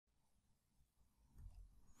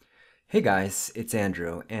Hey guys, it's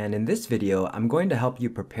Andrew, and in this video, I'm going to help you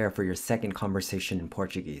prepare for your second conversation in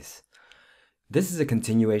Portuguese. This is a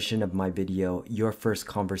continuation of my video, Your First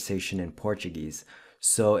Conversation in Portuguese,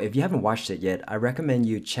 so if you haven't watched it yet, I recommend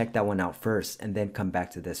you check that one out first and then come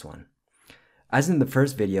back to this one. As in the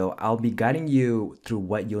first video, I'll be guiding you through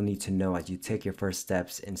what you'll need to know as you take your first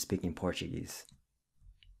steps in speaking Portuguese.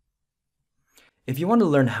 If you want to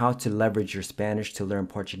learn how to leverage your Spanish to learn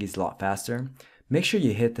Portuguese a lot faster, make sure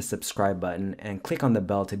you hit the subscribe button and click on the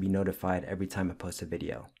bell to be notified every time I post a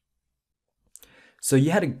video. So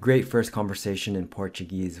you had a great first conversation in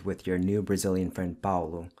Portuguese with your new Brazilian friend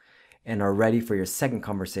Paulo and are ready for your second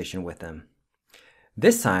conversation with him.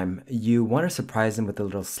 This time, you want to surprise him with a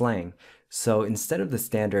little slang, so instead of the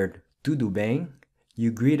standard tudo bem,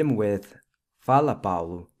 you greet him with Fala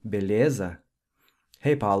Paulo, beleza?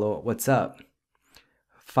 Hey Paulo, what's up?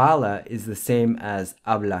 Fala is the same as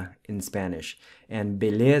habla in Spanish, and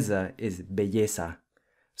beleza is belleza.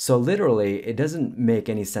 So literally, it doesn't make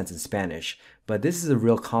any sense in Spanish, but this is a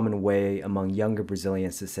real common way among younger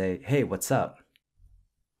Brazilians to say, hey, what's up?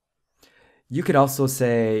 You could also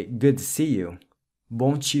say, good to see you,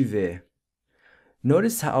 bom te ver.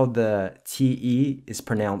 Notice how the te is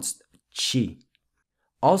pronounced chi.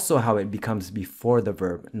 Also how it becomes before the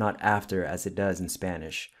verb, not after as it does in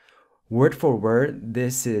Spanish. Word for word,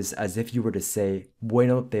 this is as if you were to say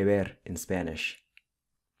bueno te ver in Spanish.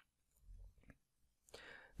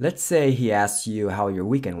 Let's say he asks you how your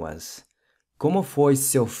weekend was. Como foi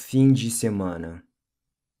seu fim de semana?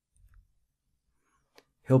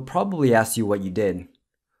 He'll probably ask you what you did.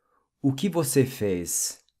 O que você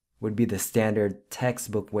fez would be the standard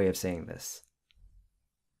textbook way of saying this.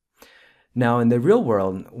 Now, in the real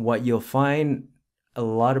world, what you'll find a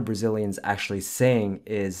lot of Brazilians actually saying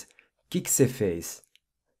is que você fez?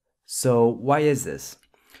 So why is this?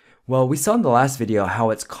 Well, we saw in the last video how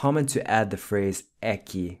it's common to add the phrase é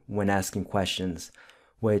que when asking questions,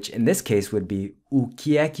 which in this case would be o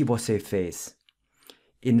que é que você fez?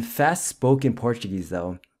 In fast-spoken Portuguese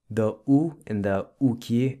though, the u in the o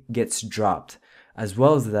que gets dropped, as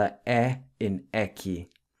well as the é in é que.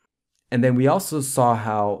 And then we also saw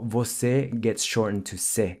how você gets shortened to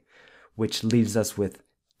se, which leaves us with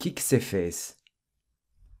que você fez?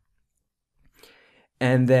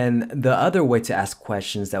 And then the other way to ask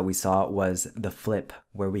questions that we saw was the flip,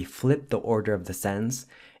 where we flip the order of the sentence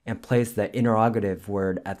and place the interrogative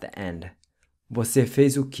word at the end. Você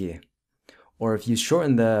fez o quê? Or if you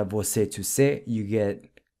shorten the você to se, you get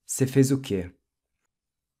você fez o quê?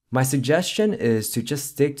 My suggestion is to just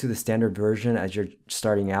stick to the standard version as you're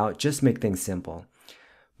starting out, just make things simple.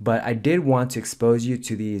 But I did want to expose you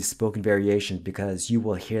to these spoken variations because you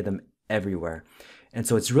will hear them everywhere. And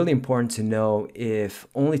so it's really important to know if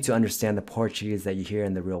only to understand the Portuguese that you hear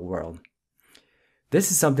in the real world.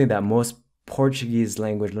 This is something that most Portuguese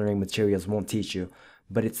language learning materials won't teach you,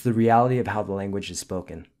 but it's the reality of how the language is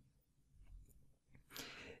spoken.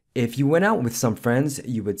 If you went out with some friends,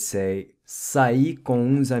 you would say, saí com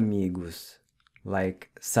uns amigos, like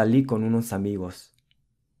salí con unos amigos.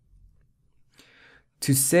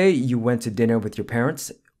 To say you went to dinner with your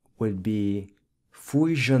parents would be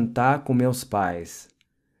fui jantar com meus pais.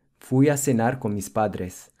 Fui a cenar con mis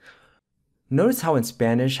padres. Notice how in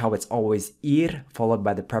Spanish, how it's always ir followed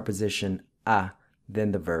by the preposition a,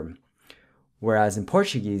 then the verb. Whereas in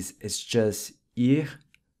Portuguese, it's just ir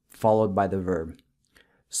followed by the verb.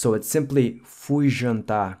 So it's simply fui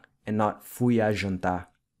jantar and not fui a jantar.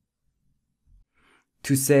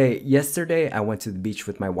 To say, yesterday I went to the beach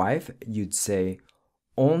with my wife, you'd say,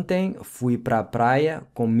 ontem fui pra praia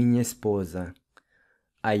com minha esposa.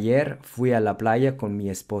 Ayer fui a la playa con mi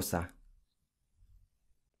esposa.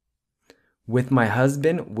 With my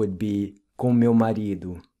husband would be com meu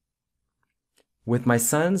marido. With my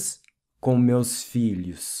sons, com meus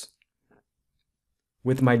filhos.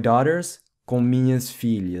 With my daughters, com minhas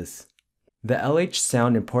filhas. The LH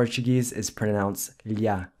sound in Portuguese is pronounced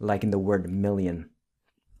lha, like in the word million.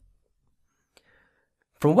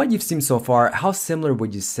 From what you've seen so far, how similar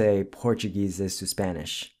would you say Portuguese is to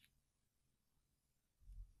Spanish?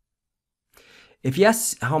 If you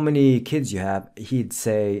ask how many kids you have, he'd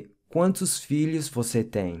say, quantos filhos você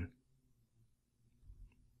tem?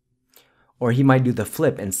 Or he might do the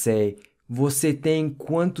flip and say, você tem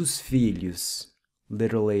quantos filhos?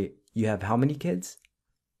 Literally, you have how many kids?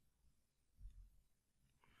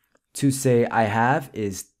 To say I have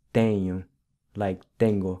is tenho, like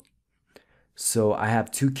tengo. So I have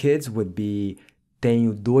 2 kids would be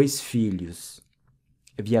tenho dois filhos.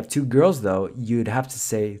 If you have 2 girls though, you'd have to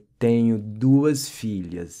say tenho duas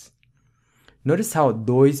filhas. Notice how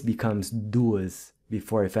dois becomes duas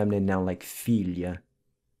before a feminine noun like filha.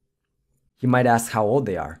 You might ask how old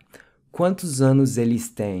they are. Quantos anos eles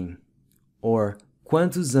têm? Or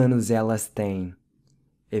quantos anos elas têm?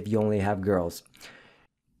 If you only have girls.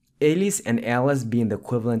 Eles and elas being the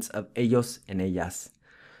equivalents of ellos and ellas.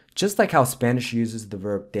 Just like how Spanish uses the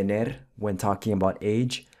verb tener when talking about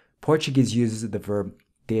age, Portuguese uses the verb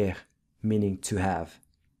ter, meaning to have.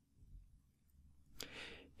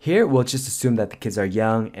 Here, we'll just assume that the kids are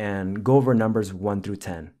young and go over numbers 1 through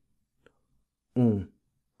 10. 2,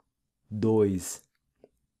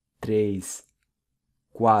 3,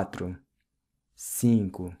 4,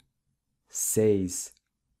 5, 6,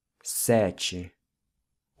 7,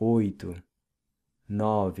 8,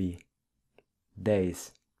 9, 10.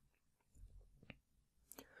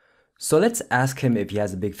 So let's ask him if he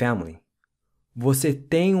has a big family. Você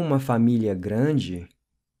tem uma família grande?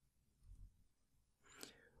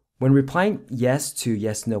 When replying yes to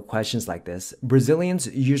yes-no questions like this, Brazilians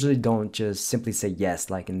usually don't just simply say yes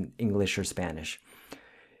like in English or Spanish.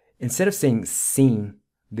 Instead of saying sim,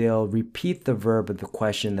 they'll repeat the verb of the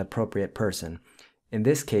question in the appropriate person. In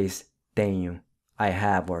this case, tenho, I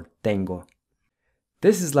have, or tengo.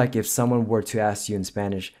 This is like if someone were to ask you in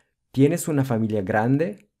Spanish, ¿Tienes una familia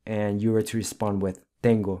grande? And you were to respond with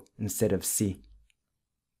tengo instead of sí.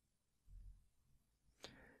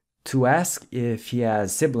 To ask if he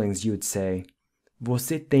has siblings, you'd say,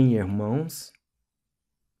 Você tem irmãos?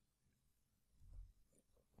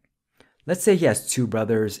 Let's say he has 2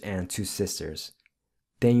 brothers and 2 sisters.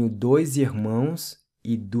 Tenho 2 irmãos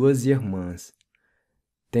e 2 irmãs.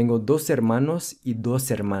 Tengo 2 hermanos y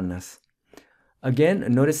 2 hermanas. Again,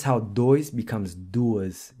 notice how dois becomes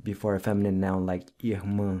duas before a feminine noun like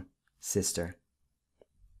irmã, sister.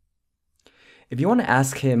 If you want to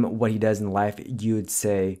ask him what he does in life, you'd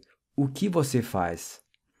say, O que você faz?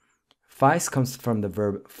 Faz comes from the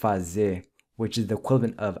verb fazer, which is the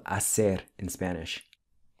equivalent of hacer in Spanish.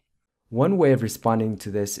 One way of responding to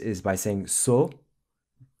this is by saying sou,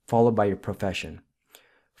 followed by your profession.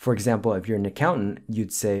 For example, if you're an accountant,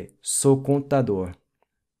 you'd say sou contador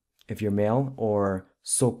if you're male, or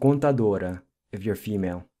sou contadora if you're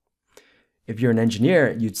female. If you're an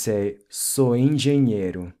engineer, you'd say sou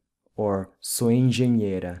engenheiro or sou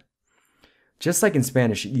engenheira. Just like in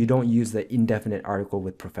Spanish, you don't use the indefinite article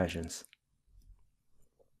with professions.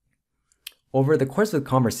 Over the course of the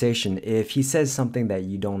conversation, if he says something that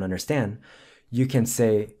you don't understand, you can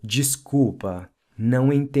say desculpa,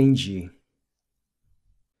 não entendi.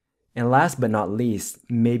 And last but not least,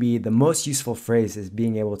 maybe the most useful phrase is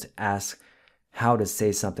being able to ask how to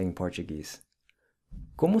say something in Portuguese.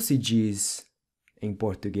 Como se diz em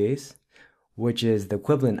português? Which is the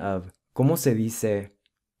equivalent of como se dice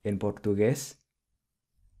en portugués?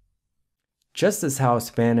 Just as how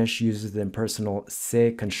Spanish uses the impersonal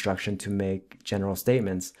se construction to make general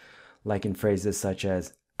statements, like in phrases such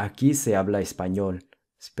as aquí se habla español,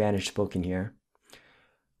 Spanish spoken here,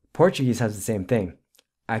 Portuguese has the same thing.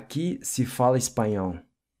 Aqui se fala espanhol.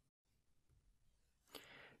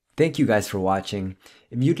 Thank you guys for watching.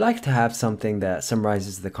 If you'd like to have something that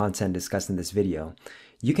summarizes the content discussed in this video,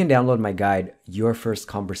 you can download my guide, Your First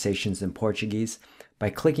Conversations in Portuguese, by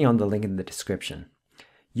clicking on the link in the description.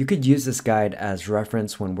 You could use this guide as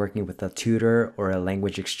reference when working with a tutor or a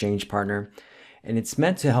language exchange partner, and it's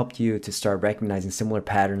meant to help you to start recognizing similar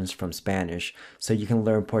patterns from Spanish so you can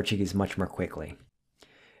learn Portuguese much more quickly.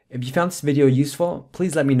 If you found this video useful,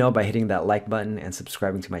 please let me know by hitting that like button and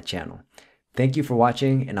subscribing to my channel. Thank you for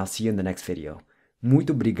watching, and I'll see you in the next video.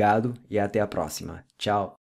 Muito obrigado e até a próxima. Tchau!